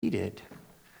Needed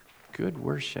good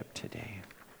worship today.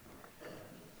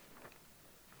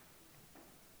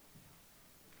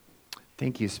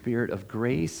 Thank you, Spirit of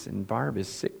Grace. And Barb is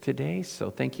sick today,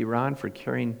 so thank you, Ron, for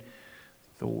carrying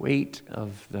the weight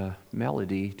of the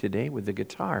melody today with the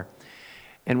guitar.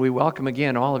 And we welcome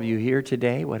again all of you here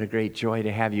today. What a great joy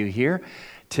to have you here.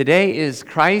 Today is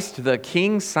Christ the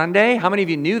King Sunday. How many of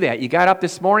you knew that? You got up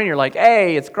this morning, you're like,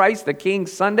 hey, it's Christ the King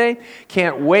Sunday.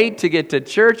 Can't wait to get to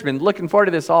church. Been looking forward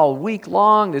to this all week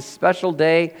long, this special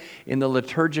day in the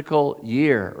liturgical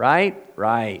year, right?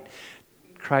 Right.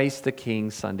 Christ the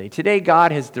King Sunday. Today,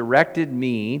 God has directed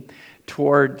me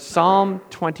toward Psalm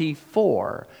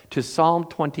 24, to Psalm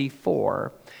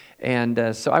 24.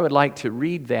 And so I would like to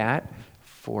read that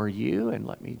for you. And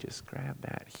let me just grab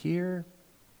that here.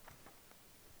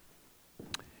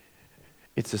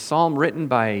 It's a psalm written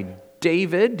by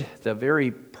David, the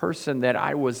very person that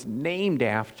I was named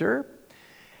after.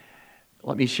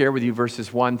 Let me share with you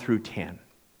verses 1 through 10.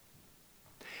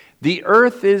 The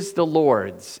earth is the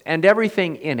Lord's, and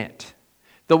everything in it,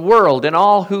 the world and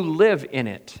all who live in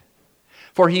it.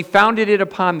 For he founded it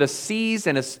upon the seas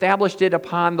and established it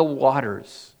upon the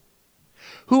waters.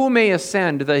 Who may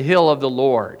ascend the hill of the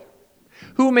Lord?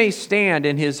 Who may stand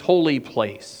in his holy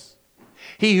place?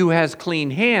 He who has clean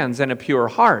hands and a pure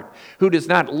heart, who does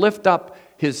not lift up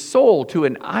his soul to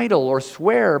an idol or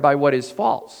swear by what is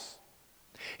false.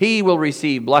 He will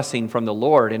receive blessing from the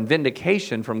Lord and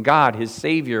vindication from God his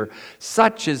Savior.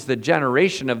 Such is the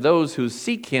generation of those who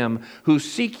seek him, who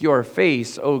seek your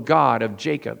face, O God of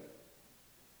Jacob.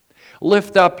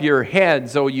 Lift up your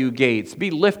heads, O you gates.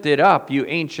 Be lifted up, you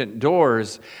ancient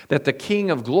doors, that the King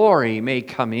of glory may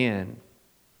come in.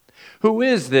 Who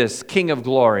is this King of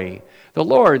glory? The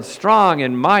Lord strong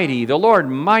and mighty, the Lord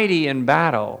mighty in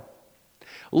battle.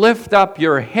 Lift up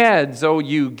your heads, O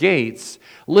you gates.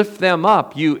 Lift them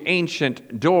up, you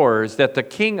ancient doors, that the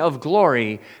King of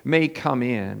glory may come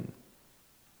in.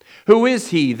 Who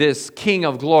is he, this King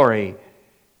of glory?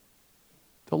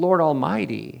 The Lord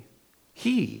Almighty.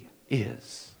 He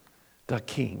is the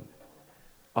King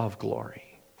of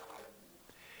glory.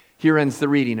 Here ends the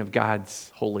reading of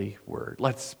God's holy word.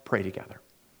 Let's pray together.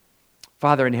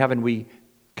 Father in heaven, we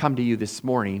come to you this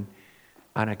morning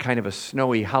on a kind of a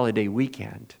snowy holiday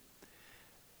weekend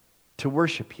to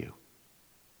worship you,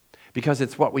 because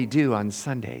it's what we do on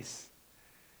Sundays.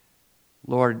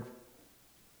 Lord,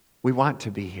 we want to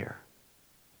be here.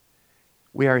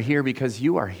 We are here because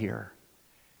you are here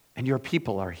and your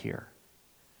people are here.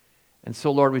 And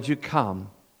so, Lord, would you come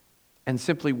and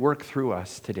simply work through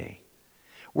us today?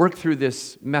 Work through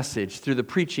this message, through the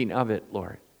preaching of it,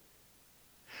 Lord.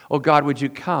 Oh God, would you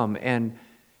come and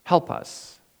help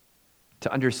us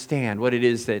to understand what it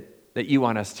is that you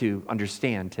want us to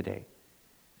understand today.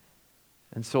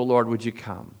 And so, Lord, would you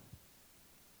come?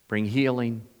 Bring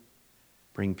healing,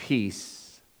 bring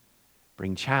peace,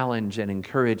 bring challenge and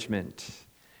encouragement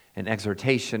and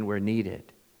exhortation where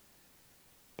needed.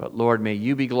 But Lord, may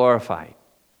you be glorified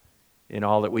in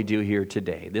all that we do here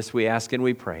today. This we ask and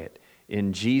we pray it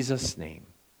in Jesus' name.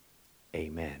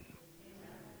 Amen.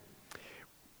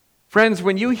 Friends,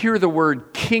 when you hear the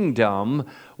word kingdom,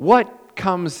 what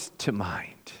comes to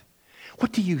mind?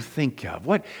 What do you think of?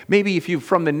 Maybe if you're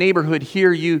from the neighborhood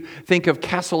here, you think of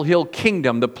Castle Hill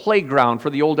Kingdom, the playground for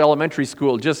the old elementary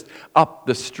school just up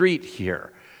the street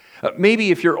here. Maybe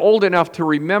if you're old enough to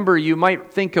remember, you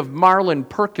might think of Marlin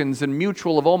Perkins and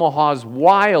Mutual of Omaha's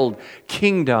Wild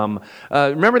Kingdom.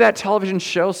 Remember that television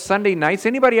show, Sunday nights?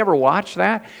 Anybody ever watch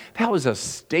that? That was a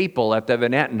staple at the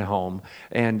Van Netten home,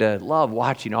 and love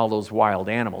watching all those wild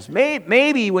animals.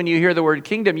 Maybe when you hear the word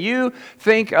kingdom, you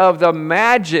think of the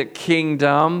Magic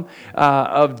Kingdom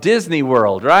of Disney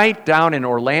World, right? Down in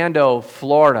Orlando,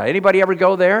 Florida. Anybody ever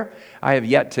go there? I have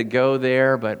yet to go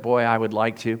there, but boy, I would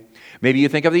like to. Maybe you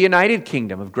think of the United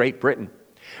Kingdom of Great Britain.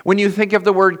 When you think of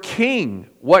the word king,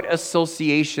 what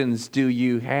associations do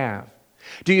you have?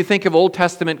 Do you think of Old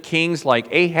Testament kings like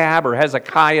Ahab or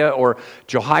Hezekiah or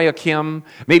Jehoiakim?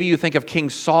 Maybe you think of King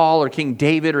Saul or King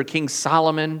David or King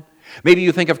Solomon. Maybe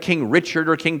you think of King Richard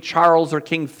or King Charles or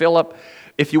King Philip.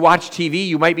 If you watch TV,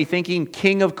 you might be thinking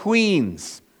King of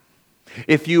Queens.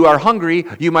 If you are hungry,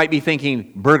 you might be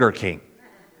thinking Burger King.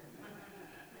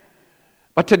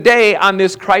 But today, on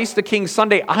this Christ the King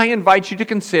Sunday, I invite you to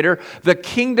consider the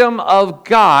kingdom of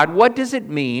God. What does it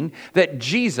mean that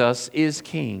Jesus is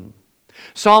king?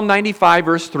 Psalm 95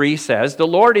 verse 3 says, "The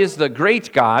Lord is the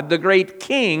great God, the great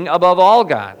King above all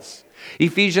gods.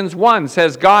 Ephesians 1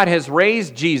 says God has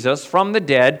raised Jesus from the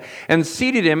dead and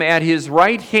seated him at his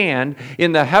right hand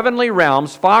in the heavenly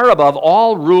realms, far above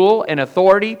all rule and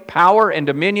authority, power and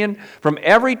dominion, from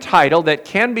every title that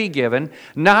can be given,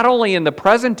 not only in the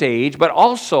present age, but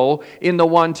also in the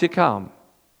one to come.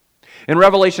 In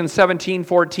Revelation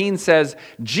 17:14 says,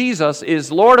 Jesus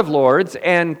is Lord of lords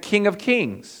and King of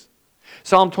kings.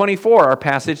 Psalm 24, our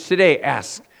passage today,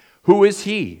 asks, who is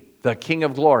he, the King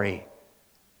of glory?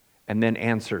 And then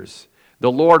answers,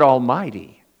 the Lord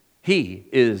Almighty, he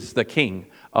is the King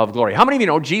of glory. How many of you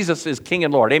know Jesus is King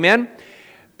and Lord? Amen?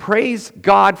 Praise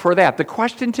God for that. The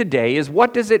question today is,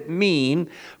 what does it mean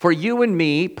for you and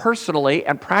me personally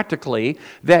and practically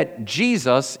that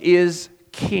Jesus is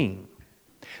King?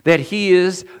 That he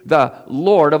is the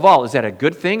Lord of all. Is that a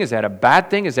good thing? Is that a bad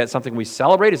thing? Is that something we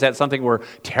celebrate? Is that something we're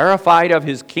terrified of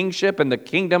his kingship and the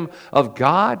kingdom of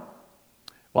God?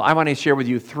 Well, I want to share with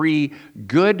you 3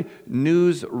 good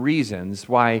news reasons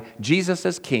why Jesus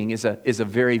as King is a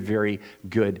very, very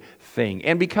good thing.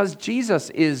 And because Jesus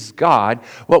is God,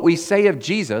 what we say of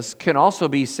Jesus can also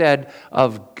be said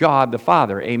of God the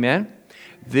Father. Amen?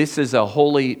 This is a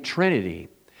holy trinity.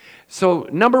 So,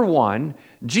 number 1,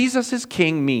 Jesus as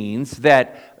King means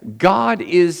that God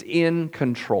is in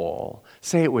control.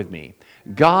 Say it with me.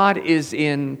 God is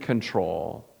in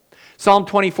control. Psalm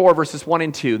 24, verses 1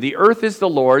 and 2. The earth is the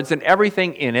Lord's and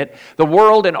everything in it, the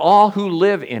world and all who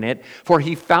live in it, for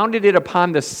he founded it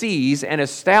upon the seas and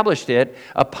established it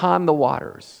upon the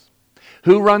waters.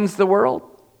 Who runs the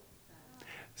world?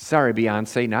 Sorry,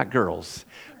 Beyonce, not girls.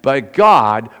 But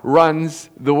God runs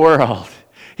the world.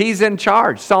 He's in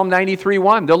charge. Psalm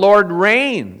 93:1. The Lord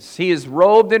reigns. He is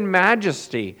robed in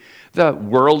majesty. The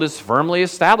world is firmly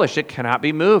established. It cannot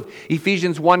be moved.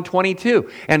 Ephesians 1:22.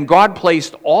 And God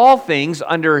placed all things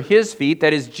under his feet,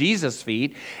 that is Jesus'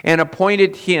 feet, and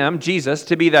appointed him, Jesus,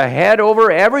 to be the head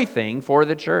over everything for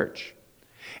the church.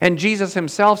 And Jesus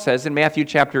himself says in Matthew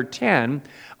chapter 10,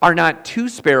 are not 2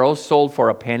 sparrows sold for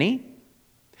a penny?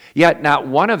 Yet not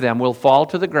one of them will fall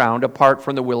to the ground apart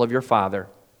from the will of your Father.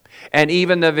 And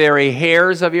even the very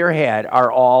hairs of your head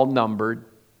are all numbered.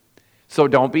 So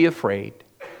don't be afraid.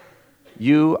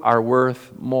 You are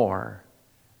worth more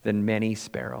than many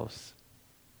sparrows.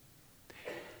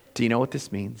 Do you know what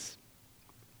this means?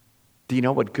 Do you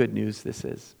know what good news this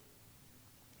is?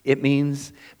 It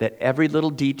means that every little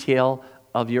detail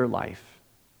of your life,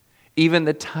 even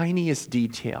the tiniest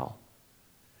detail,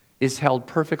 is held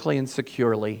perfectly and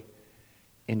securely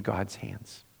in God's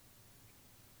hands.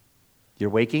 You're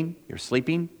waking, you're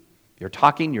sleeping, you're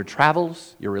talking, your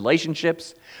travels, your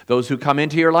relationships, those who come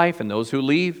into your life and those who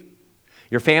leave,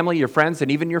 your family, your friends, and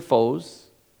even your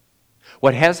foes.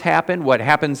 What has happened, what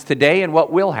happens today, and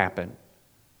what will happen.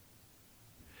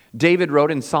 David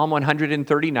wrote in Psalm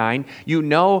 139, you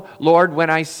know, Lord, when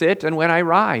I sit and when I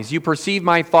rise. You perceive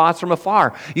my thoughts from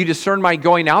afar. You discern my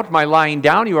going out, my lying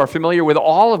down. You are familiar with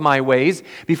all of my ways.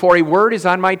 Before a word is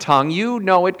on my tongue, you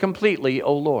know it completely,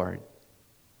 O Lord.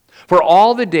 For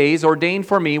all the days ordained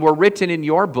for me were written in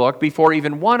your book before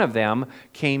even one of them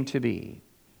came to be.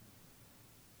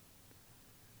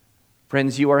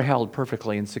 Friends, you are held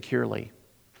perfectly and securely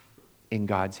in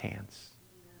God's hands.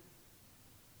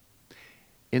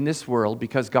 In this world,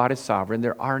 because God is sovereign,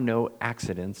 there are no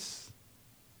accidents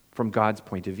from God's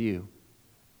point of view.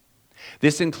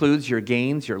 This includes your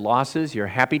gains, your losses, your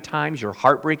happy times, your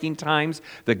heartbreaking times,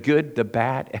 the good, the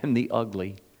bad, and the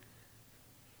ugly.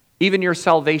 Even your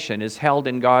salvation is held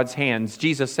in God's hands.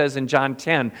 Jesus says in John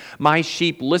 10, my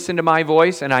sheep listen to my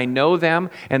voice, and I know them,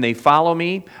 and they follow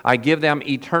me. I give them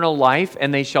eternal life,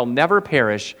 and they shall never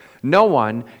perish. No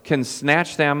one can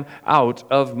snatch them out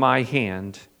of my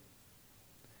hand.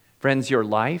 Friends, your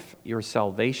life, your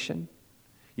salvation,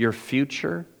 your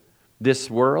future, this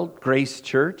world, Grace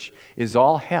Church, is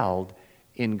all held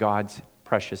in God's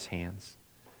precious hands.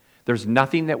 There's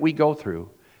nothing that we go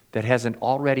through that hasn't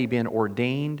already been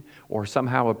ordained or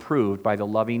somehow approved by the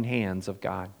loving hands of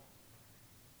God.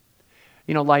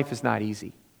 You know, life is not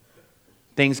easy.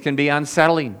 Things can be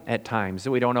unsettling at times.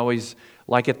 We don't always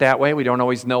like it that way. We don't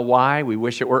always know why. We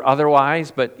wish it were otherwise.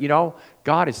 But, you know,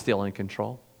 God is still in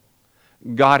control.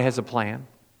 God has a plan.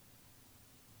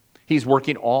 He's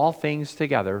working all things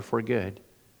together for good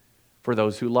for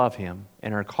those who love him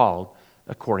and are called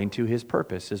according to his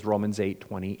purpose, as Romans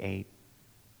 8:28.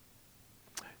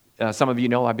 Some of you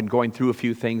know I've been going through a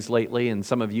few things lately, and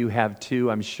some of you have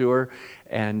too, I'm sure.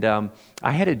 And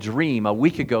I had a dream a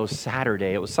week ago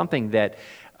Saturday. It was something that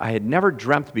I had never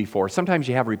dreamt before. Sometimes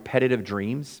you have repetitive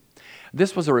dreams.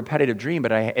 This was a repetitive dream,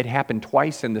 but it happened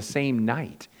twice in the same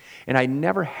night. And I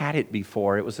never had it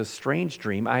before. It was a strange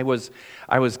dream. I was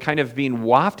kind of being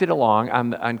wafted along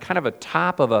on kind of a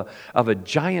top of a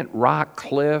giant rock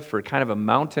cliff or kind of a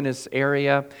mountainous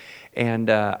area. And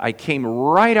I came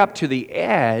right up to the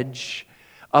edge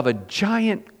of a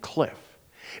giant cliff.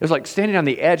 It was like standing on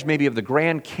the edge maybe of the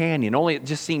Grand Canyon, only it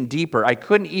just seemed deeper. I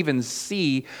couldn't even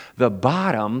see the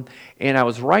bottom, and I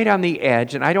was right on the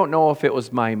edge, and I don't know if it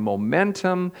was my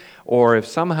momentum or if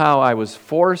somehow I was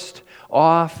forced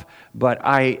off, but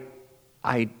I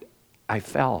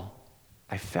fell.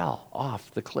 I fell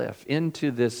off the cliff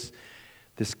into this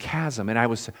chasm, and I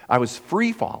was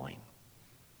free falling.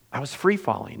 I was free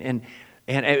falling, and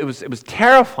it was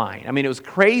terrifying. I mean, it was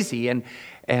crazy, and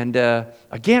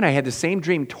again, I had the same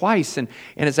dream twice, and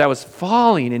as I was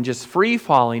falling and just free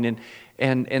falling,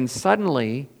 and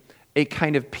suddenly a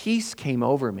kind of peace came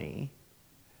over me,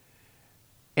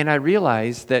 and I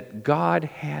realized that God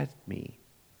had me.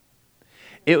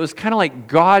 It was kind of like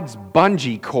God's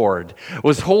bungee cord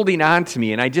was holding on to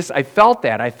me, and I felt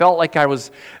that. I felt like there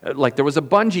was a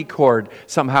bungee cord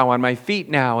somehow on my feet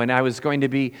now, and I was going to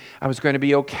be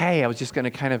okay. I was just going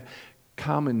to kind of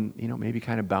come and maybe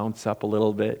kind of bounce up a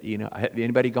little bit. Have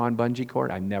anybody gone bungee cord?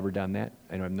 I've never done that.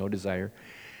 I have no desire.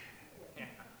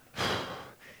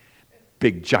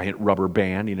 Big giant rubber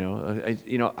band,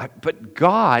 but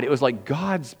God, it was like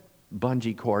God's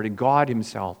bungee cord, and God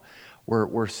Himself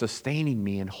were sustaining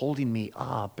me and holding me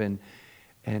up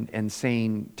and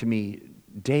saying to me,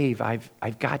 Dave,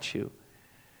 I've got you.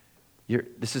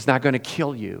 This is not going to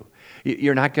kill you.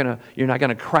 You're not going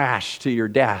to crash to your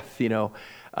death,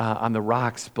 on the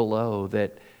rocks below.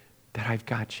 That I've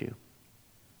got you.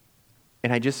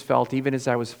 And I just felt, even as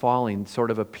I was falling, sort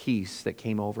of a peace that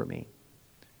came over me.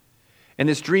 And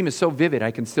this dream is so vivid,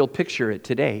 I can still picture it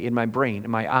today in my brain,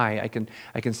 in my eye.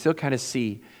 I can still kind of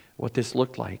see what this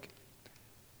looked like.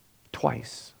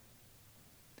 Twice.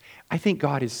 I think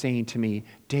God is saying to me,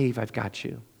 Dave, I've got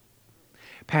you.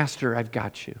 Pastor, I've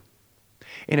got you.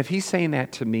 And if He's saying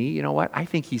that to me, you know what? I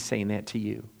think He's saying that to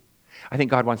you. I think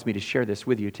God wants me to share this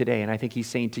with you today, and I think He's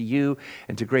saying to you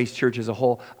and to Grace Church as a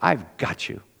whole, I've got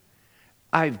you.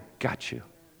 I've got you.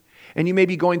 And you may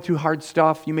be going through hard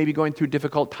stuff. You may be going through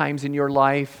difficult times in your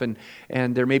life,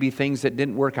 and there may be things that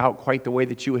didn't work out quite the way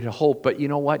that you had hoped, but you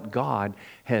know what? God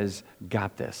has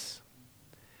got this.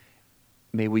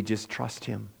 May we just trust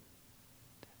Him.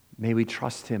 May we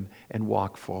trust Him and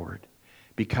walk forward,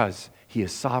 because He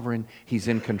is sovereign. He's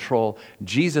in control.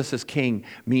 Jesus is King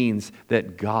means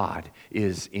that God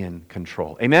is in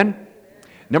control. Amen?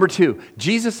 Number 2,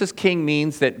 Jesus is King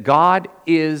means that God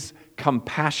is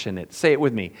compassionate. Say it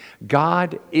with me.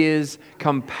 God is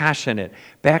compassionate.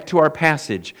 Back to our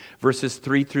passage, verses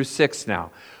 3 through 6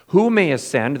 now. Who may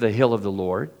ascend the hill of the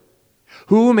Lord?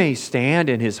 Who may stand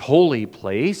in His holy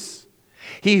place?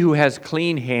 He who has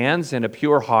clean hands and a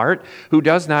pure heart, who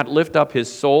does not lift up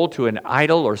his soul to an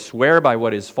idol or swear by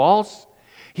what is false,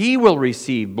 he will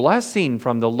receive blessing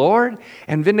from the Lord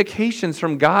and vindications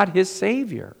from God His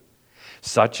Savior.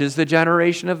 Such is the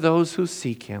generation of those who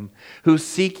seek Him, who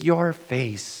seek your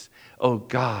face, O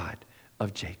God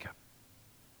of Jacob.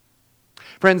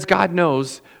 Friends, God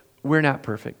knows we're not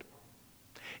perfect.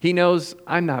 He knows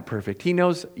I'm not perfect. He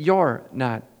knows you're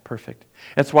not perfect.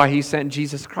 That's why He sent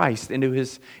Jesus Christ into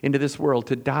this world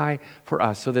to die for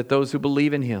us, so that those who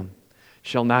believe in Him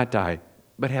shall not die,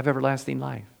 but have everlasting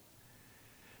life.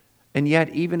 And yet,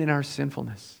 even in our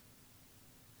sinfulness,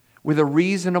 with a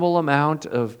reasonable amount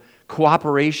of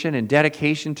cooperation and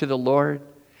dedication to the Lord,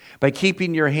 by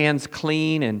keeping your hands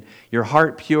clean and your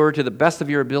heart pure to the best of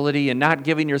your ability and not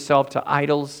giving yourself to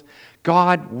idols,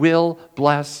 God will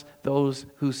bless those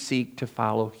who seek to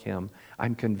follow Him.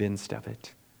 I'm convinced of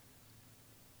it.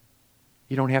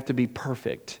 You don't have to be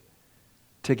perfect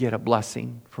to get a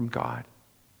blessing from God.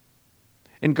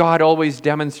 And God always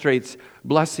demonstrates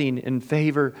blessing and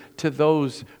favor to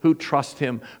those who trust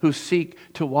Him, who seek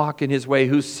to walk in His way,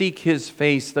 who seek His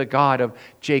face, the God of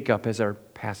Jacob, as our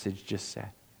passage just said.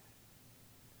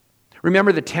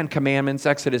 Remember the 10 Commandments,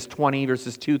 Exodus 20,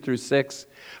 verses 2 through 6.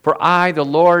 For I, the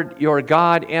Lord your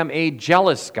God, am a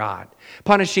jealous God,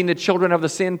 punishing the children of the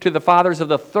sin to the fathers of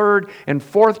the 3rd and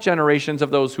 4th generations of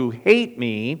those who hate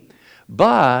me,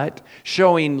 but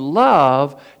showing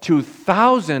love to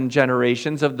 1,000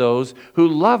 generations of those who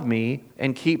love me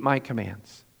and keep my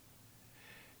commands.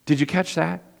 Did you catch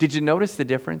that? Did you notice the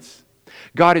difference?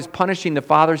 God is punishing the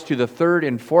fathers to the third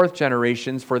and fourth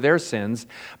generations for their sins,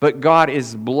 but God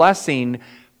is blessing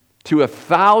to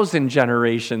 1,000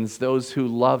 generations those who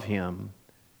love Him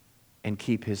and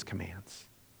keep His commands.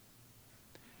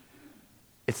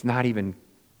 It's not even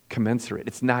commensurate.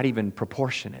 It's not even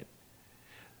proportionate.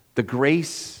 The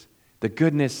grace, the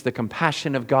goodness, the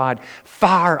compassion of God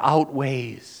far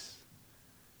outweighs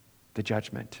the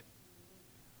judgment.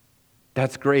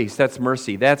 That's grace, that's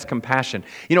mercy, that's compassion.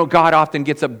 You know, God often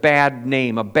gets a bad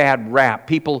name, a bad rap.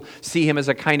 People see Him as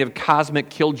a kind of cosmic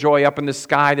killjoy up in the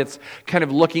sky that's kind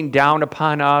of looking down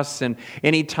upon us. And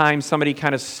anytime somebody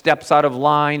kind of steps out of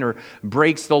line or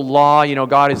breaks the law, you know,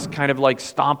 God is kind of like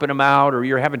stomping them out, or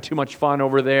you're having too much fun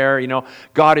over there. You know,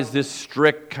 God is this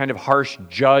strict, kind of harsh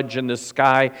judge in the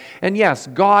sky. And yes,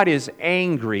 God is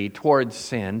angry towards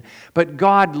sin, but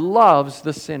God loves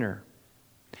the sinner.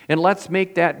 And let's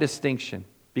make that distinction,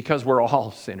 because we're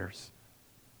all sinners.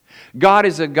 God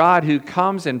is a God who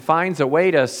comes and finds a way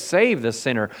to save the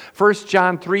sinner. 1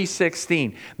 John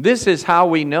 3:16. This is how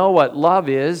we know what love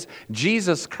is.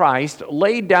 Jesus Christ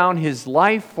laid down His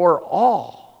life for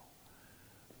all.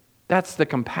 That's the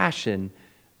compassion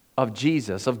of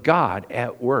Jesus, of God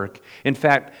at work. In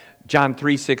fact, John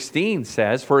 3:16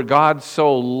 says, "For God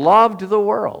so loved the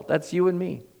world," that's you and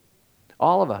me,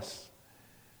 all of us,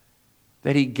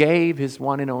 "that He gave His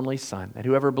one and only Son, that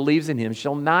whoever believes in Him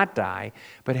shall not die,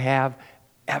 but have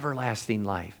everlasting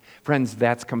life." Friends,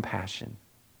 that's compassion.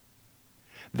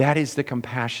 That is the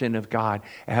compassion of God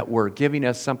at work, giving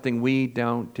us something we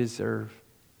don't deserve.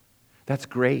 That's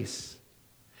grace.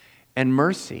 And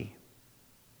mercy,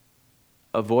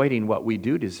 avoiding what we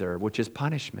do deserve, which is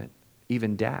punishment,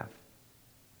 even death.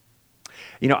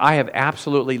 You know, I have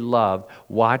absolutely loved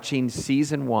watching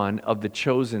season 1 of the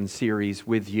Chosen series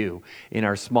with you in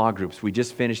our small groups. We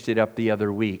just finished it up the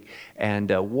other week, and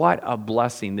what a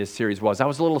blessing this series was. I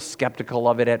was a little skeptical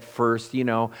of it at first, you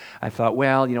know. I thought,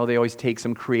 well, you know, they always take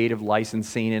some creative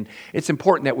licensing, and it's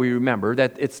important that we remember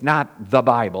that it's not the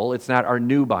Bible, it's not our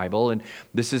new Bible, and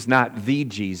this is not the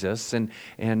Jesus,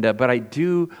 but I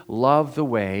do love the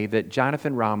way that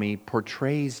Jonathan Rami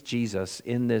portrays Jesus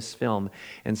in this film,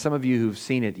 and some of you who've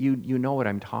seen it, you know what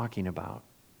I'm talking about.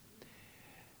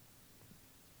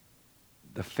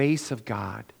 The face of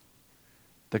God,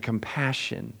 the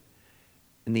compassion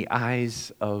in the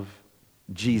eyes of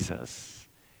Jesus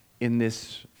in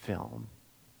this film.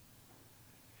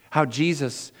 How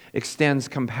Jesus extends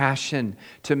compassion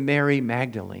to Mary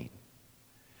Magdalene,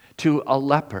 to a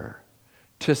leper,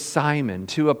 to Simon,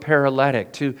 to a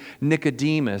paralytic, to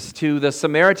Nicodemus, to the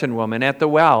Samaritan woman at the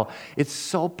well. It's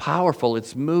so powerful,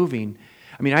 it's moving.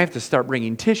 I mean, I have to start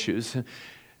bringing tissues.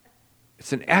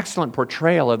 It's an excellent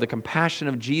portrayal of the compassion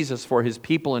of Jesus for His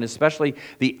people, and especially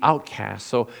the outcasts.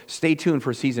 So stay tuned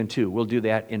for season 2. We'll do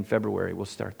that in February. We'll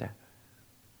start that.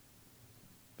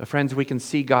 But friends, we can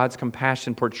see God's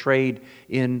compassion portrayed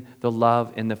in the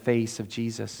love and the face of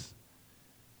Jesus.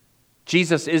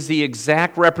 Jesus is the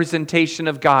exact representation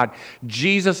of God.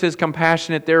 Jesus is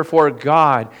compassionate, therefore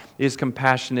God is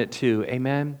compassionate too.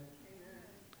 Amen?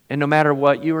 And no matter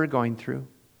what you are going through,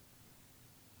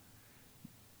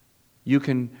 you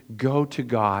can go to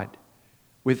God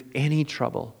with any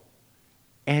trouble,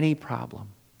 any problem,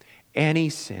 any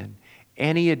sin,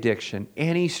 any addiction,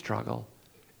 any struggle,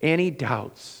 any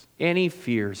doubts, any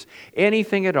fears,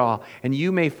 anything at all, and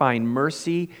you may find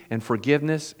mercy and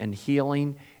forgiveness and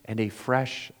healing and a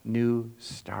fresh new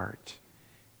start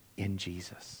in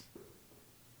Jesus.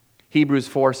 Hebrews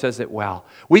 4 says it well.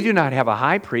 We do not have a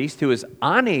high priest who is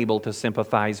unable to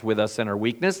sympathize with us in our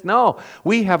weakness. No,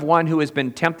 we have one who has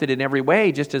been tempted in every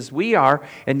way, just as we are,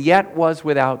 and yet was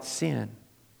without sin.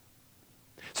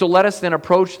 So let us then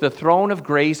approach the throne of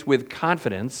grace with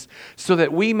confidence, so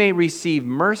that we may receive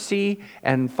mercy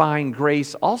and find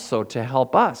grace also to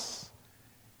help us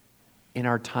in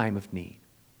our time of need.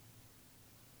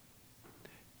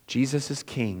 Jesus is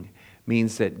King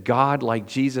means that God, like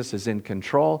Jesus, is in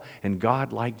control, and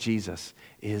God, like Jesus,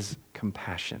 is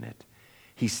compassionate.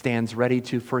 He stands ready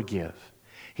to forgive.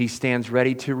 He stands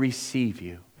ready to receive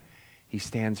you. He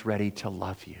stands ready to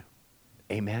love you.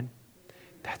 Amen?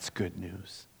 That's good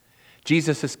news.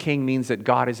 Jesus is King means that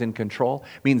God is in control,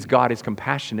 means God is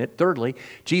compassionate. Thirdly,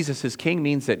 Jesus is King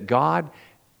means that God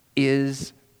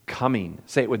is coming.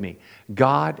 Say it with me.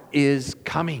 God is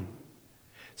coming.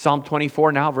 Psalm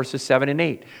 24 now, verses 7 and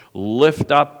 8.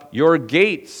 Lift up your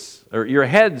gates, or your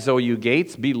heads, O you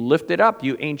gates. Be lifted up,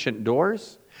 you ancient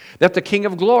doors. that the King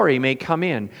of glory may come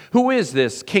in. Who is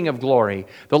this King of glory?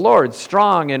 The Lord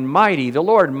strong and mighty, the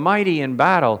Lord mighty in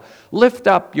battle. Lift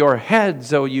up your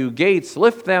heads, O you gates,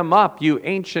 lift them up, you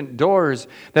ancient doors,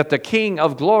 that the King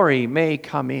of glory may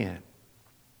come in.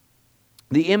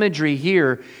 The imagery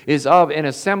here is of an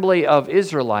assembly of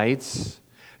Israelites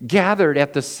gathered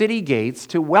at the city gates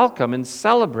to welcome and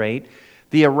celebrate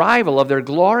the arrival of their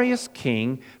glorious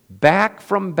King back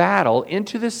from battle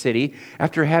into the city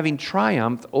after having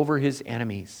triumphed over his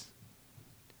enemies.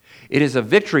 It is a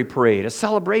victory parade, a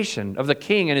celebration of the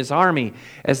King and his army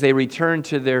as they return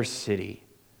to their city,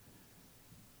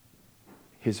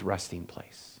 his resting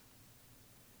place.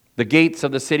 The gates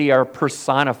of the city are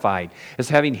personified as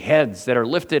having heads that are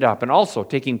lifted up and also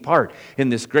taking part in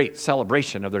this great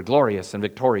celebration of their glorious and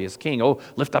victorious King. Oh,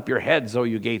 lift up your heads, O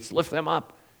you gates, lift them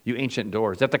up, you ancient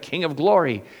doors, that the King of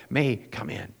glory may come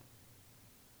in.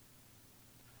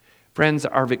 Friends,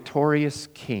 our victorious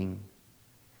King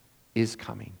is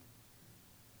coming.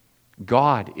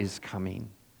 God is coming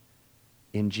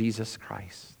in Jesus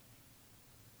Christ.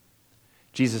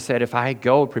 Jesus said, if I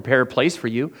go prepare a place for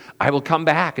you, I will come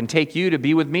back and take you to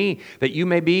be with me, that you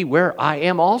may be where I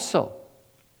am also.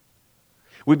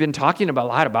 We've been talking a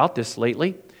lot about this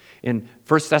lately. In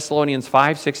 1 Thessalonians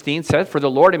 5:16 says, for the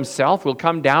Lord himself will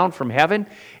come down from heaven,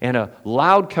 and a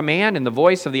loud command and the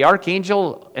voice of the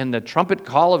archangel and the trumpet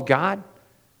call of God.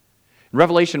 In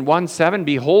Revelation 1:7,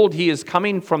 behold, he is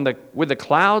coming with the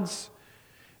clouds.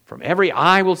 From every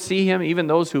eye will see him, even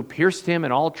those who pierced him,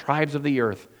 and all tribes of the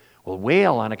earth will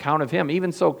wail on account of him.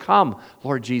 Even so, come,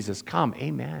 Lord Jesus, come.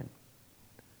 Amen.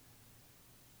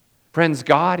 Friends,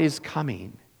 God is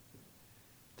coming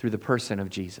through the person of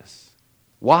Jesus.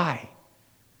 Why?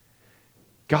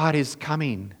 God is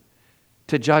coming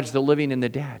to judge the living and the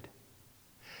dead,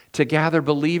 to gather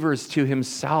believers to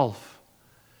himself,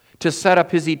 to set up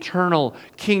his eternal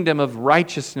kingdom of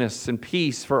righteousness and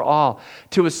peace for all,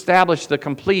 to establish the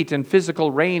complete and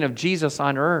physical reign of Jesus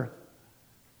on earth.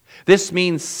 This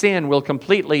means sin will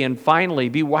completely and finally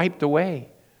be wiped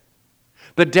away.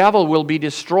 The devil will be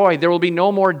destroyed. There will be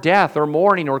no more death or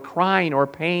mourning or crying or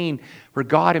pain, for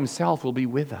God himself will be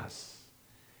with us.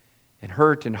 And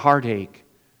hurt and heartache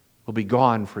will be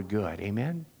gone for good.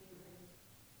 Amen?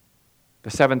 The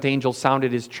seventh angel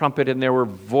sounded his trumpet, and there were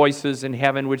voices in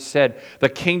heaven which said, the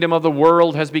kingdom of the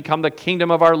world has become the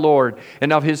kingdom of our Lord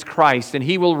and of his Christ, and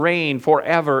he will reign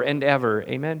forever and ever.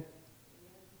 Amen?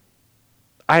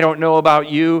 I don't know about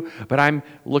you, but I'm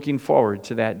looking forward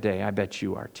to that day. I bet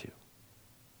you are too.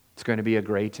 It's going to be a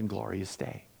great and glorious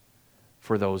day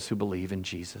for those who believe in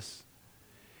Jesus.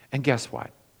 And guess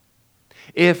what?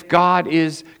 If God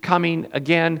is coming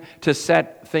again to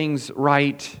set things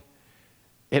right,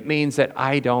 it means that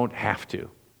I don't have to.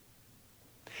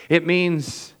 It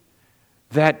means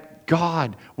that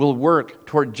God will work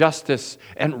toward justice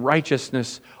and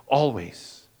righteousness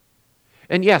always.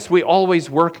 And yes, we always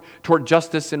work toward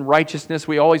justice and righteousness.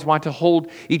 We always want to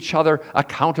hold each other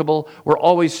accountable. We're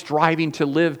always striving to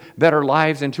live better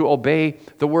lives and to obey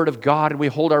the Word of God. And we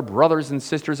hold our brothers and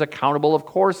sisters accountable. Of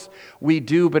course we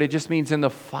do, but it just means in the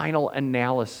final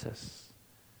analysis,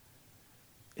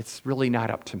 it's really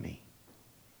not up to me.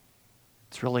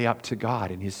 It's really up to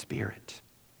God and his Spirit.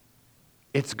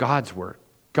 It's God's work.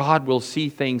 God will see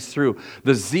things through.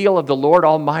 The zeal of the Lord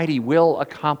Almighty will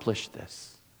accomplish this.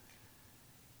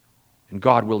 And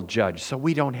God will judge, so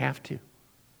we don't have to.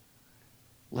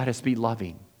 Let us be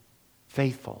loving,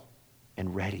 faithful,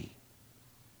 and ready.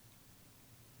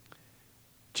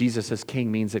 Jesus as King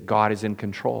means that God is in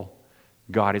control.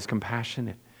 God is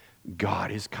compassionate.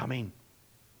 God is coming.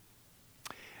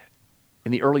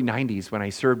 In the early 90s, when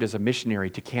I served as a missionary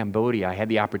to Cambodia, I had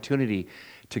the opportunity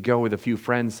to go with a few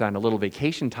friends on a little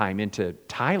vacation time into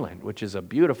Thailand, which is a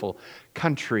beautiful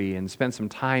country, and spend some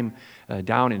time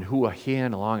down in Hua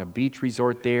Hin along a beach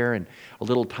resort there, and a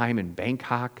little time in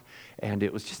Bangkok. And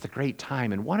it was just a great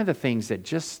time. And one of the things that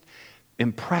just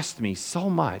impressed me so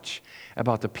much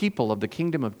about the people of the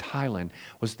Kingdom of Thailand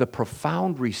was the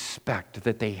profound respect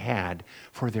that they had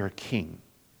for their king.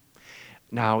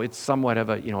 Now, it's somewhat of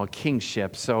a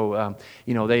kingship, so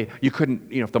you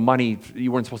couldn't, if the money, you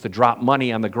weren't supposed to drop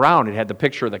money on the ground. It had the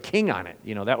picture of the king on it.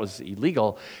 That was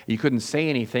illegal. You couldn't say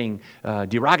anything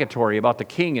derogatory about the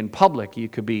king in public. You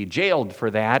could be jailed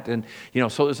for that, and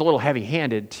so it was a little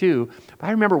heavy-handed too. But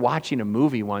I remember watching a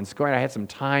movie once. I had some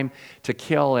time to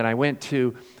kill, and I went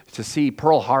to see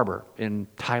Pearl Harbor in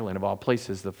Thailand, of all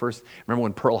places. Remember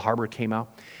when Pearl Harbor came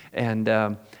out? And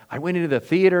I went into the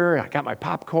theater, I got my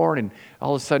popcorn, and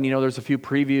all of a sudden, there's a few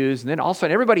previews, and then all of a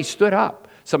sudden, everybody stood up.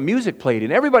 some music played,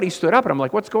 and everybody stood up, and I'm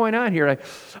like, what's going on here?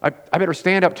 I better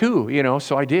stand up too,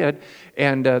 so I did.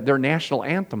 And their national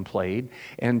anthem played,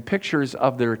 and pictures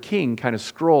of their king kind of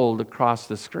scrolled across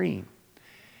the screen.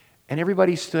 And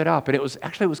everybody stood up, and it was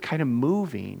kind of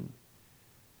moving,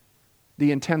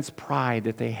 the intense pride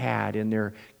that they had in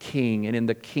their king and in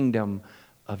the kingdom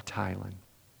of Thailand.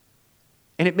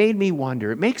 And it makes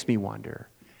me wonder,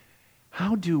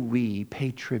 how do we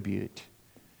pay tribute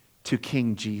to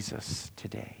King Jesus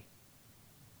today?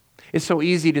 It's so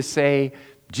easy to say,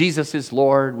 Jesus is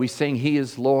Lord. We sing, He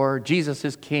is Lord. Jesus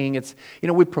is King. It's,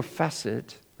 we profess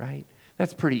it, right?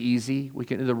 That's pretty easy.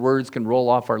 The words can roll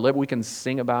off our lip. We can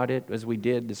sing about it as we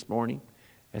did this morning,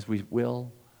 as we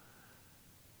will.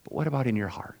 But what about in your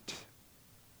heart?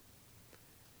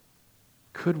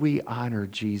 Could we honor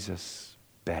Jesus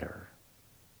better?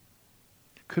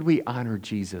 Could we honor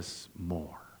Jesus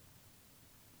more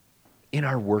in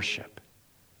our worship?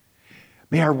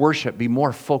 May our worship be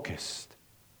more focused.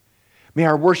 May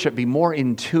our worship be more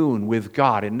in tune with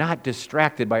God and not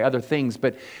distracted by other things,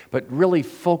 but really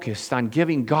focused on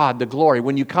giving God the glory.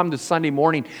 When you come to Sunday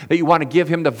morning, that you want to give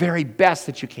Him the very best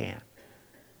that you can.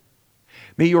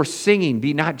 May your singing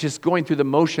be not just going through the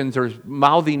motions or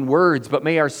mouthing words, but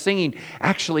may our singing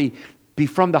actually be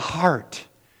from the heart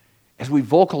as we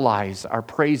vocalize our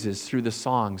praises through the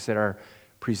songs that are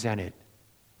presented.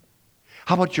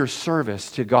 How about your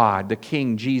service to God, the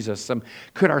King Jesus?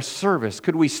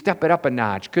 Could we step it up a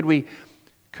notch? Could we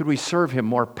serve Him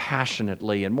more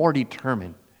passionately and more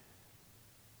determined?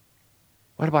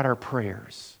 What about our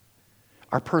prayers,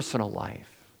 our personal life,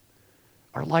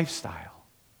 our lifestyle?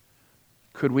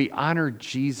 Could we honor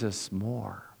Jesus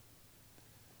more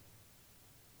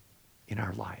in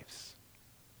our lives?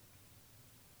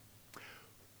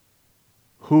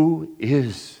 Who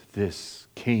is this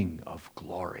King of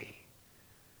glory?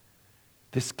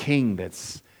 This King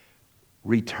that's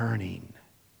returning.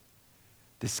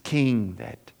 This King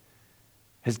that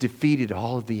has defeated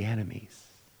all of the enemies.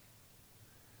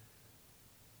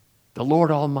 The Lord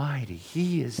Almighty,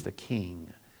 He is the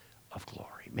King of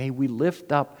glory. May we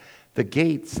lift up the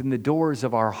gates and the doors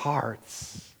of our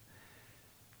hearts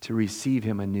to receive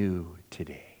Him anew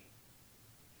today.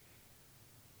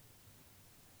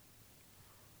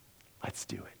 Let's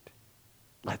do it.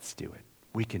 Let's do it.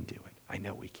 We can do it. I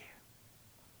know we can.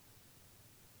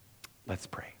 Let's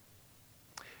pray.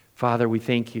 Father, we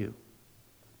thank You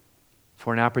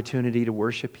for an opportunity to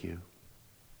worship You,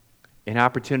 an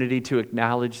opportunity to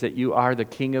acknowledge that You are the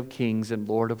King of kings and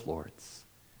Lord of lords.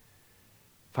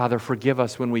 Father, forgive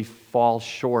us when we fall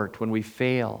short, when we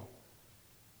fail.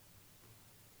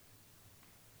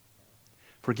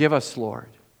 Forgive us, Lord,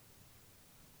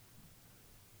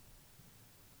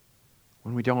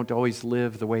 when we don't always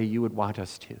live the way You would want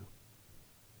us to.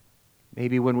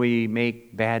 Maybe when we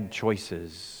make bad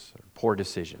choices or poor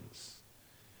decisions.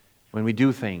 When we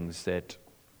do things that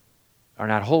are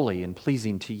not holy and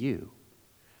pleasing to You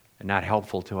and not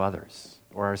helpful to others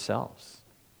or ourselves.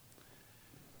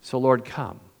 So, Lord,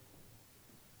 come.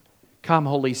 Come,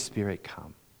 Holy Spirit,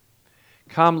 come.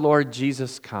 Come, Lord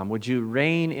Jesus, come. Would You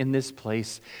reign in this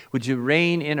place? Would You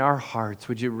reign in our hearts?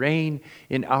 Would You reign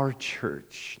in our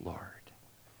church, Lord,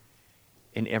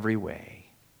 in every way?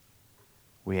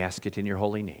 We ask it in Your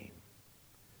holy name.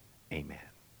 Amen.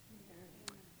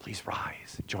 Please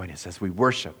rise and join us as we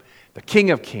worship the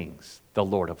King of Kings, the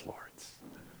Lord of Lords.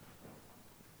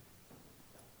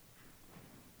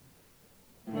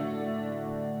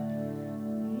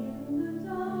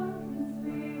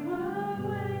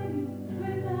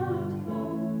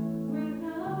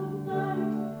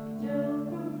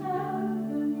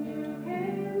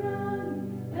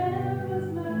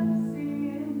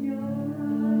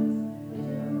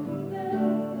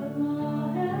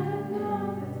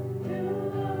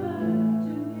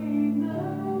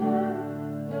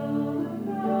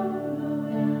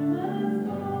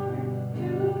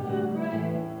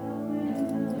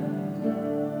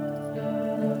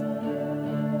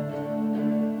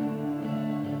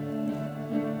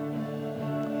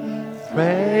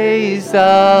 Praise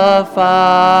the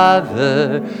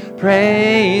Father,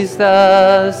 praise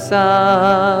the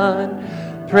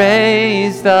Son,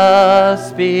 praise the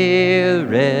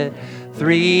Spirit,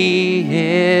 three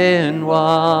in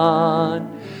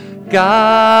one,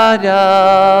 God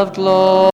of glory.